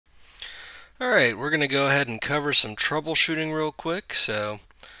Alright, we're going to go ahead and cover some troubleshooting real quick.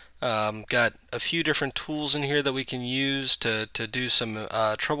 Got a few different tools in here that we can use to do some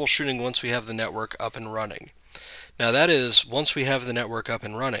troubleshooting once we have the network up and running. Now that is once we have the network up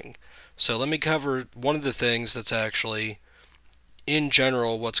and running. So let me cover one of the things that's actually, in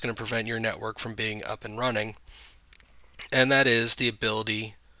general, what's going to prevent your network from being up and running, and that is the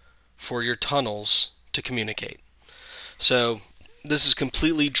ability for your tunnels to communicate. So this is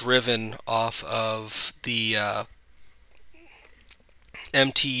completely driven off of the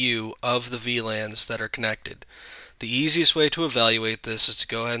MTU of the VLANs that are connected. The easiest way to evaluate this is to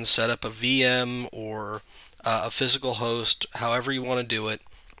go ahead and set up a VM or a physical host, however you want to do it,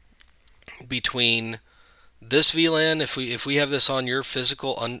 between this VLAN, if we have this on your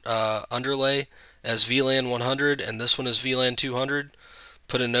physical underlay as VLAN 100 and this one is VLAN 200,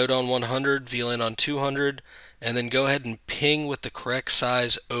 put a node on 100, VLAN on 200, and then go ahead and ping with the correct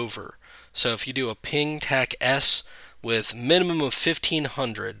size over. So if you do a ping TAC S with minimum of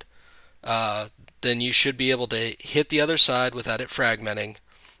 1500, then you should be able to hit the other side without it fragmenting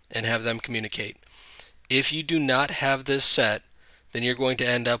and have them communicate. If you do not have this set, then you're going to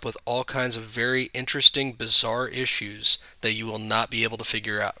end up with all kinds of very interesting, bizarre issues that you will not be able to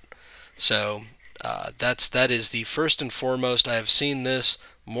figure out. So that is the first and foremost. I have seen this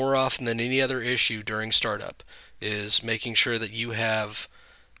more often than any other issue during startup, is making sure that you have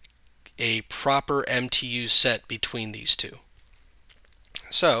a proper MTU set between these two.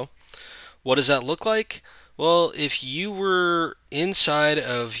 So what does that look like? Well, if you were inside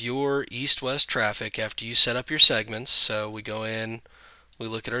of your east-west traffic after you set up your segments, so we go in, we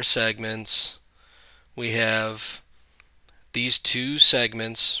look at our segments, we have these two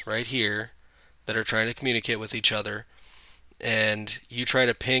segments right here that are trying to communicate with each other, and you try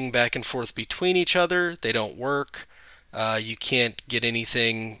to ping back and forth between each other, they don't work. You can't get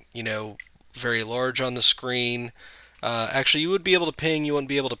anything, very large on the screen. Actually, you would be able to ping, you wouldn't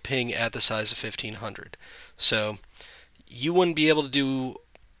be able to ping at the size of 1500. So you wouldn't be able to do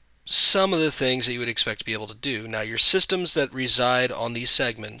some of the things that you would expect to be able to do. Now, your systems that reside on these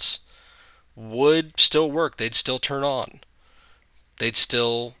segments would still work. They'd still turn on. They'd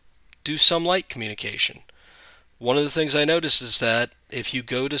still do some light communication. One of the things I noticed is that if you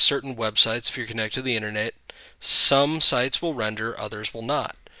go to certain websites, if you're connected to the internet, some sites will render, others will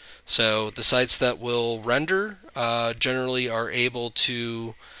not. So the sites that will render generally are able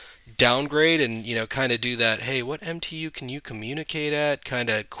to downgrade and kind of do that, hey, what MTU can you communicate at,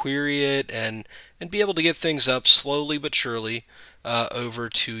 kind of query it and be able to get things up slowly but surely over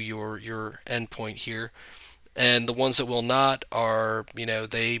to your endpoint here. And the ones that will not are,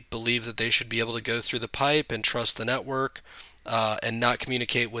 they believe that they should be able to go through the pipe and trust the network and not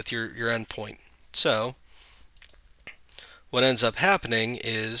communicate with your endpoint. So what ends up happening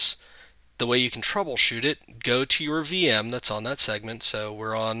is, the way you can troubleshoot it, go to your VM that's on that segment. So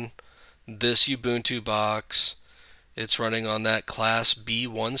we're on this Ubuntu box. It's running on that class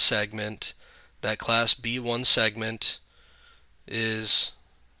B1 segment. That class B1 segment is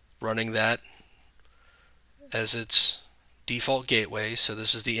running that as its default gateway. So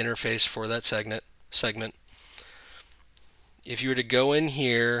this is the interface for that segment. If you were to go in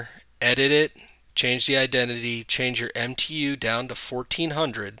here, edit it, change the identity, change your MTU down to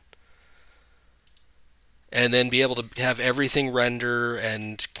 1400, and then be able to have everything render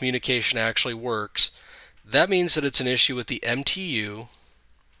and communication actually works, that means that it's an issue with the MTU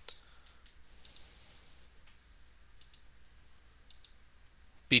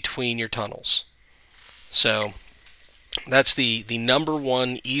between your tunnels. So that's the number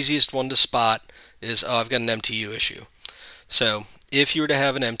one easiest one to spot is, oh, I've got an MTU issue. So if you were to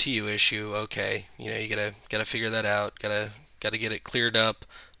have an MTU issue, okay, you gotta figure that out. Gotta get it cleared up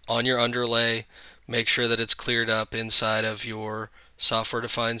on your underlay. Make sure that it's cleared up inside of your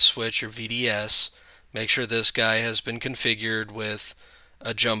software-defined switch, your VDS. Make sure this guy has been configured with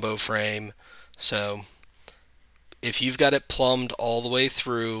a jumbo frame. So if you've got it plumbed all the way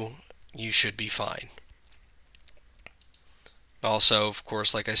through, you should be fine. Also, of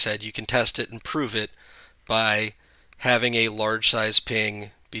course, like I said, you can test it and prove it by having a large size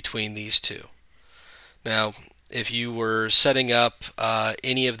ping between these two. Now, if you were setting up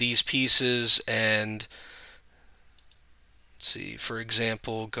any of these pieces and, let's see, for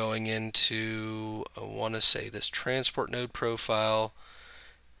example, going into, I want to say this transport node profile,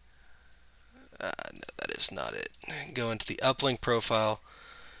 no, that is not it. Go into the uplink profile.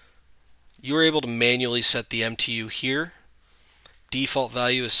 You were able to manually set the MTU here. Default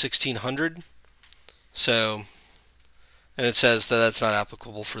value is 1600. So, and it says that that's not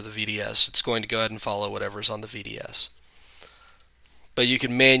applicable for the VDS. It's going to go ahead and follow whatever's on the VDS. but you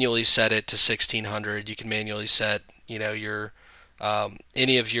can manually set it to 1600. You can manually set, your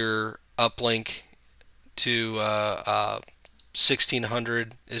any of your uplink to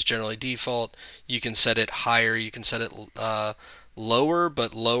 1600 is generally default. You can set it higher. You can set it lower,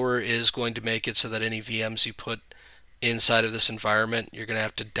 but lower is going to make it so that any VMs you put inside of this environment, you're going to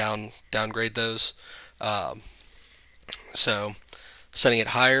have to downgrade those. So setting it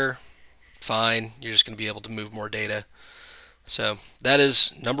higher, fine. You're just going to be able to move more data. So that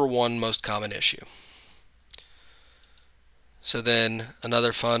is number one most common issue. So then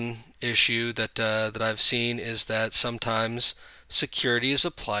another fun issue that I've seen is that sometimes security is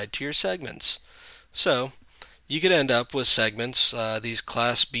applied to your segments. So you could end up with segments, these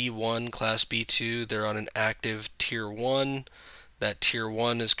class B1, class B2, they're on an active tier 1. That tier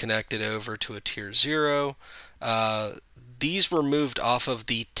 1 is connected over to a tier 0. These were moved off of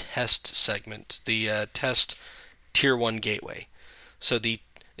the test segment, the test tier 1 gateway. So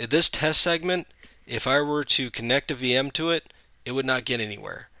this test segment, if I were to connect a VM to it, it would not get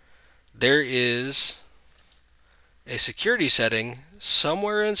anywhere. There is a security setting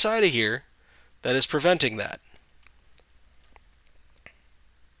somewhere inside of here that is preventing that.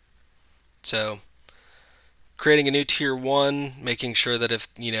 So creating a new tier 1, making sure that if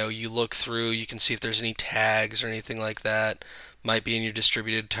you look through, you can see if there's any tags or anything like that. Might be in your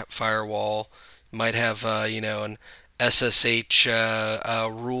distributed firewall. Might have an SSH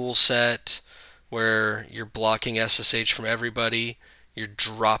rule set where you're blocking SSH from everybody. You're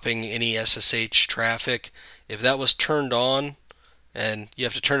dropping any SSH traffic. If that was turned on, and you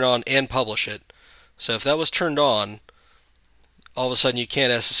have to turn it on and publish it. So if that was turned on, all of a sudden you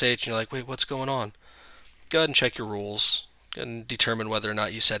can't SSH and you're like, wait, what's going on? Go ahead and check your rules and determine whether or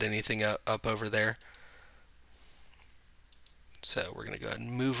not you set anything up over there. So we're going to go ahead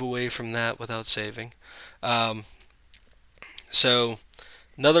and move away from that without saving. So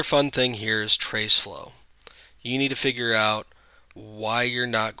another fun thing here is trace flow. You need to figure out why you're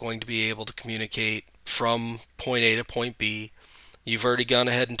not going to be able to communicate from point A to point B. You've already gone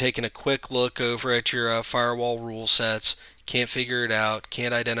ahead and taken a quick look over at your firewall rule sets. Can't figure it out.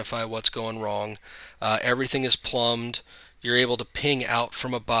 Can't identify what's going wrong. Everything is plumbed. You're able to ping out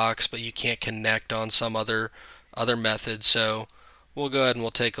from a box, but you can't connect on some other method. So we'll go ahead and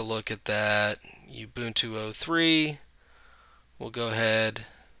we'll take a look at that. Ubuntu 03. We'll go ahead.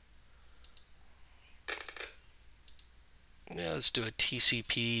 Yeah, let's do a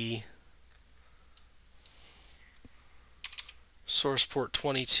TCP. Source port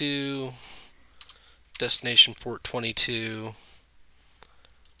 22, destination port 22.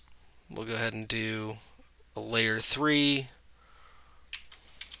 We'll go ahead and do a layer 3.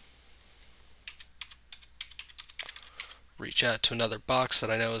 Reach out to another box that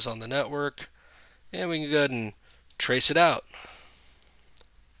I know is on the network, and we can go ahead and trace it out.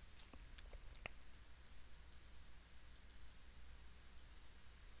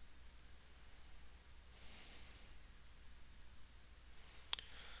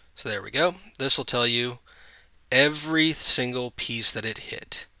 So there we go. This will tell you every single piece that it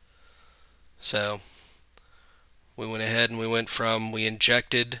hit. So we went ahead and we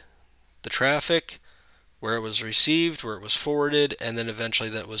injected the traffic, where it was received, where it was forwarded, and then eventually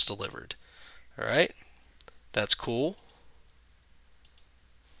that was delivered. All right, that's cool.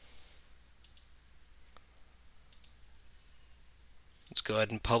 Let's go ahead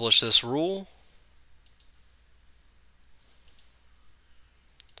and publish this rule.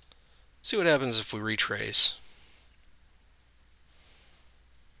 See what happens if we retrace.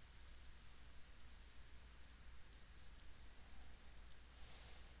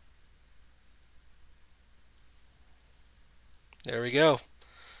 There we go.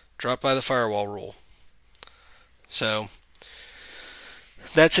 Dropped by the firewall rule. So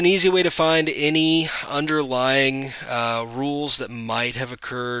that's an easy way to find any underlying rules that might have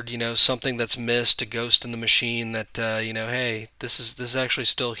occurred. Something that's missed, a ghost in the machine that hey, this is actually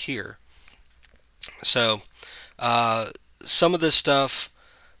still here. So some of this stuff,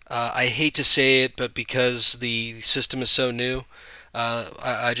 I hate to say it, but because the system is so new,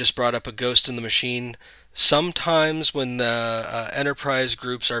 I just brought up a ghost in the machine. Sometimes when the enterprise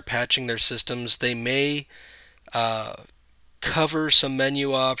groups are patching their systems, they may cover some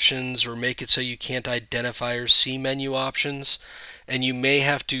menu options or make it so you can't identify or see menu options, and you may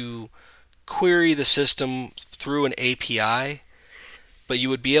have to query the system through an API. But you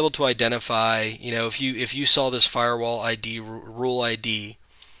would be able to identify, if you saw this firewall ID, rule ID,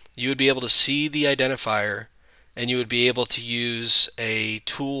 you would be able to see the identifier, and you would be able to use a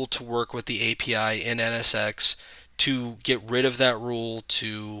tool to work with the API in NSX to get rid of that rule,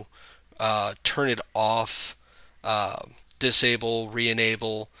 to turn it off, disable,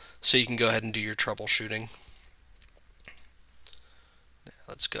 re-enable, so you can go ahead and do your troubleshooting.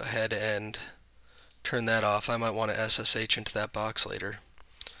 Let's go ahead and turn that off. I might want to SSH into that box later.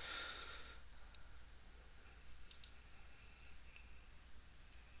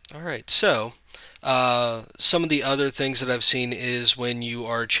 Alright, so some of the other things that I've seen is when you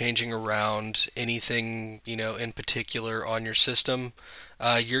are changing around anything, in particular on your system,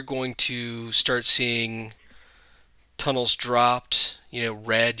 you're going to start seeing tunnels dropped,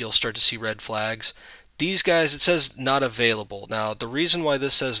 red. You'll start to see red flags. These guys, it says not available. Now, the reason why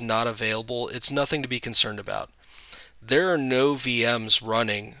this says not available, it's nothing to be concerned about. There are no VMs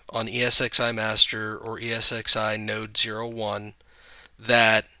running on ESXi Master or ESXi Node 01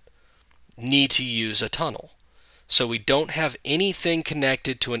 that need to use a tunnel. So we don't have anything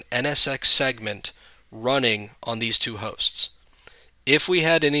connected to an NSX segment running on these two hosts. If we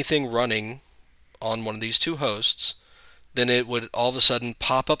had anything running on one of these two hosts, then it would all of a sudden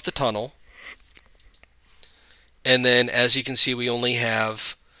pop up the tunnel. And then, as you can see, we only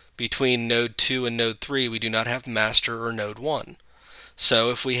have between node 2 and node 3, we do not have master or node 1.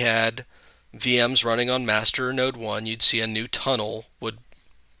 So if we had VMs running on master or node 1, you'd see a new tunnel would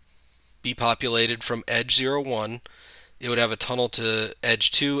be populated from edge 01. It would have a tunnel to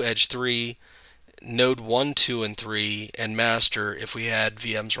edge 2, edge 3, node 1, 2, and 3, and master if we had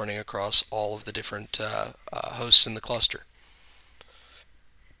VMs running across all of the different hosts in the cluster.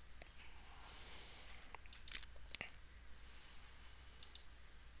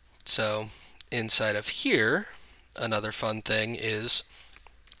 So inside of here, another fun thing is,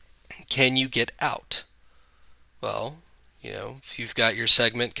 can you get out? Well, if you've got your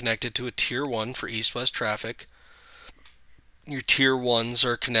segment connected to a tier 1 for east-west traffic, your tier 1s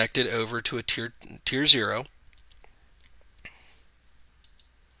are connected over to a tier 0,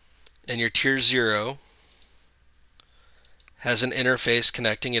 and your tier 0 has an interface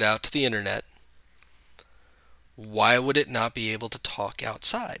connecting it out to the internet. Why would it not be able to talk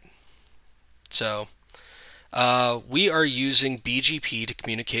outside? So we are using BGP to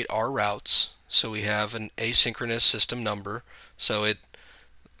communicate our routes. So we have an asynchronous system number. So it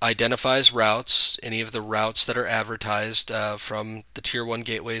identifies routes, any of the routes that are advertised from the tier 1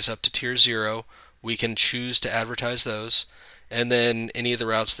 gateways up to tier 0. We can choose to advertise those. And then any of the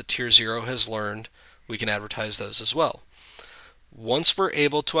routes that tier 0 has learned, we can advertise those as well. Once we're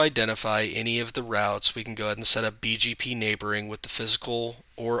able to identify any of the routes, we can go ahead and set up BGP neighboring with the physical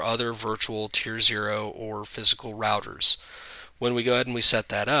or other virtual tier 0 or physical routers. When we go ahead and we set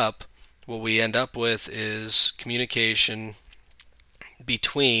that up, what we end up with is communication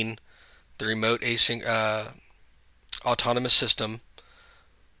between the remote autonomous system.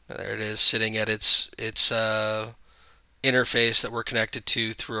 There it is, sitting at its interface that we're connected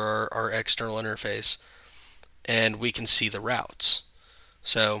to through our external interface. And we can see the routes.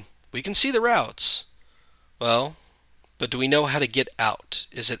 So we can see the routes. Well, but do we know how to get out?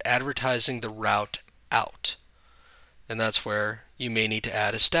 Is it advertising the route out? And that's where you may need to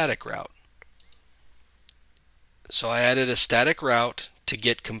add a static route. So I added a static route to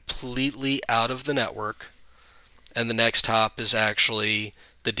get completely out of the network, and the next hop is actually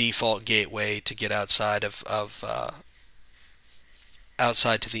the default gateway to get outside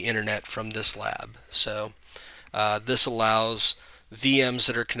outside to the internet from this lab. So this allows VMs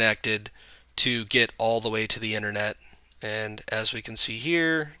that are connected to get all the way to the internet, and as we can see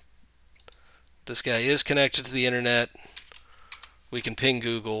here, this guy is connected to the internet. We can ping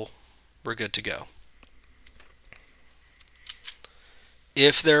Google. We're good to go.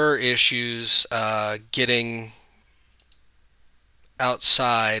 If there are issues getting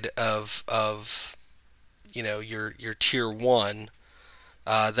outside of your tier 1,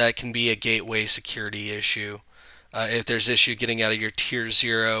 that can be a gateway security issue. If there's issue getting out of your tier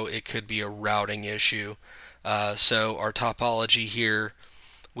 0, it could be a routing issue. So our topology here,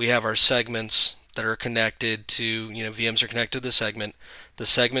 we have our segments that are connected to, VMs are connected to the segment. The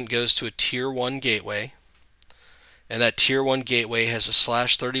segment goes to a tier 1 gateway, and that tier 1 gateway has a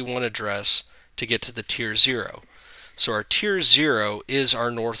 /31 address to get to the tier 0. So our tier 0 is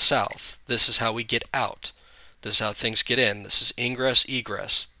our north-south. This is how we get out. This is how things get in. This is ingress,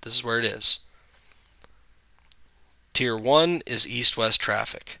 egress. This is where it is. Tier 1 is east-west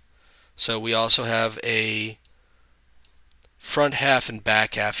traffic. So we also have a front half and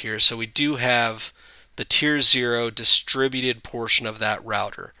back half here. So we do have the tier 0 distributed portion of that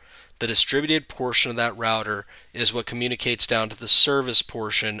router. The distributed portion of that router is what communicates down to the service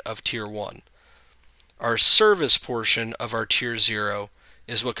portion of tier 1. Our service portion of our tier 0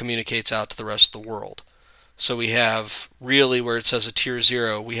 is what communicates out to the rest of the world. So we have, really, where it says a tier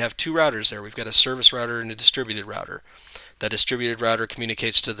 0, we have two routers there. We've got a service router and a distributed router. That distributed router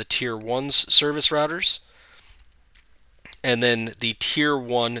communicates to the Tier 1's service routers. And then the Tier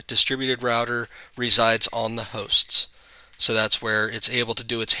 1 distributed router resides on the hosts. So that's where it's able to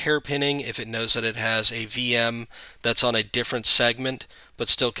do its hairpinning if it knows that it has a VM that's on a different segment but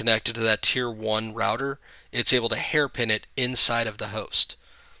still connected to that Tier 1 router. It's able to hairpin it inside of the host.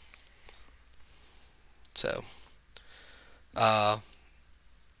 So,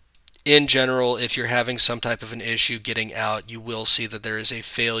 in general, if you're having some type of an issue getting out, you will see that there is a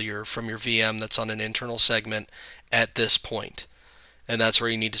failure from your VM that's on an internal segment at this point. And that's where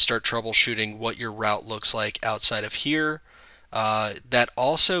you need to start troubleshooting what your route looks like outside of here. That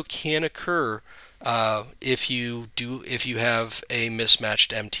also can occur if you have a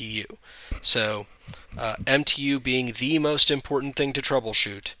mismatched MTU. So MTU being the most important thing to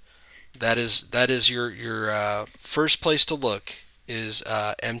troubleshoot. That is your first place to look is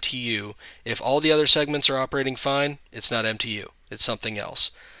MTU. If all the other segments are operating fine, it's not MTU. It's something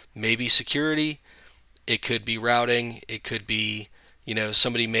else. Maybe security. It could be routing. It could be,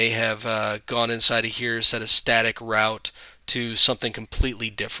 somebody may have gone inside of here, set a static route to something completely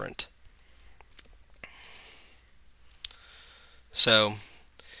different. So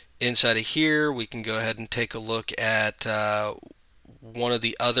inside of here, we can go ahead and take a look at one of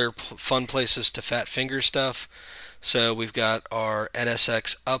the other fun places to fat finger stuff. So we've got our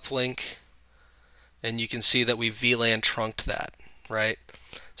NSX uplink, and you can see that we VLAN trunked that, right?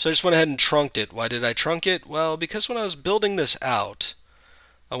 So I just went ahead and trunked it. Why did I trunk it? Well, because when I was building this out,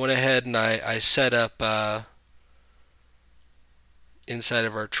 I went ahead and I set up inside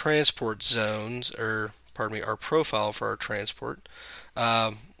of our transport zones, or pardon me, our profile for our transport.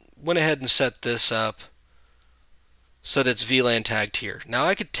 Went ahead and set this up so that it's VLAN tagged here. Now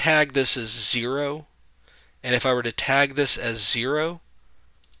I could tag this as 0, and if I were to tag this as 0,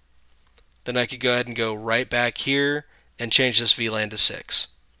 then I could go ahead and go right back here and change this VLAN to 6.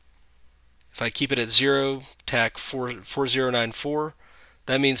 If I keep it at 0, tag 4094,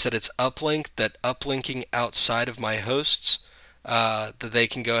 that means that it's uplink, that uplinking outside of my hosts, that they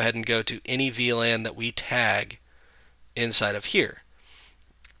can go ahead and go to any VLAN that we tag inside of here.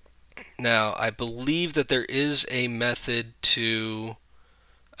 Now, I believe that there is a method to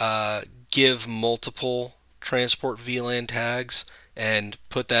give multiple transport VLAN tags and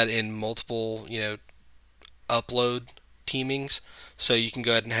put that in multiple, upload teamings. So you can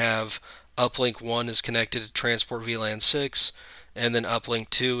go ahead and have uplink 1 is connected to transport VLAN 6, and then uplink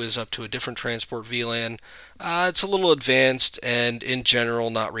 2 is up to a different transport VLAN. It's a little advanced and in general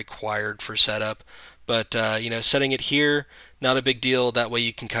not required for setup, but setting it here, not a big deal. That way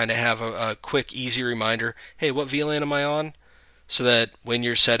you can kind of have a quick, easy reminder, hey, what VLAN am I on? So that when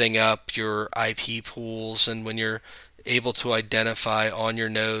you're setting up your IP pools and when you're able to identify on your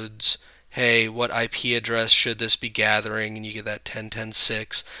nodes, hey, what IP address should this be gathering? And you get that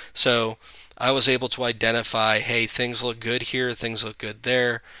 10.10.6. So I was able to identify, hey, things look good here, things look good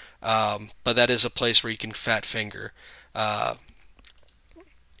there. But that is a place where you can fat finger.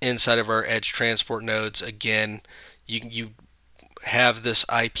 Inside of our edge transport nodes, again, you have this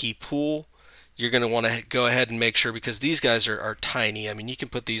IP pool. You're going to want to go ahead and make sure, because these guys are tiny. I mean, you can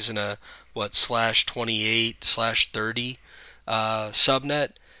put these in a /28/30 subnet,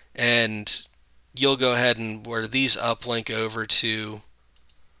 and you'll go ahead and where these uplink over to,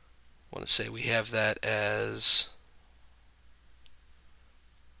 I want to say we have that as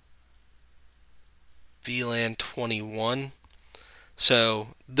VLAN 21. So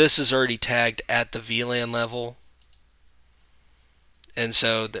this is already tagged at the VLAN level. And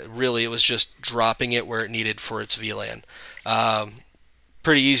so really it was just dropping it where it needed for its VLAN.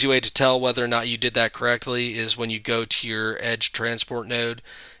 Pretty easy way to tell whether or not you did that correctly is when you go to your edge transport node.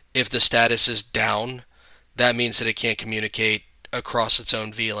 If the status is down, that means that it can't communicate across its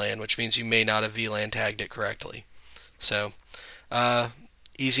own VLAN, which means you may not have VLAN tagged it correctly. So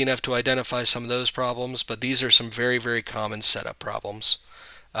easy enough to identify some of those problems, but these are some very, very common setup problems.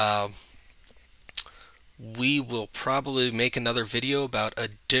 We will probably make another video about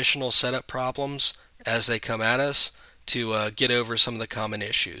additional setup problems as they come at us to get over some of the common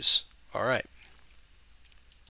issues. All right.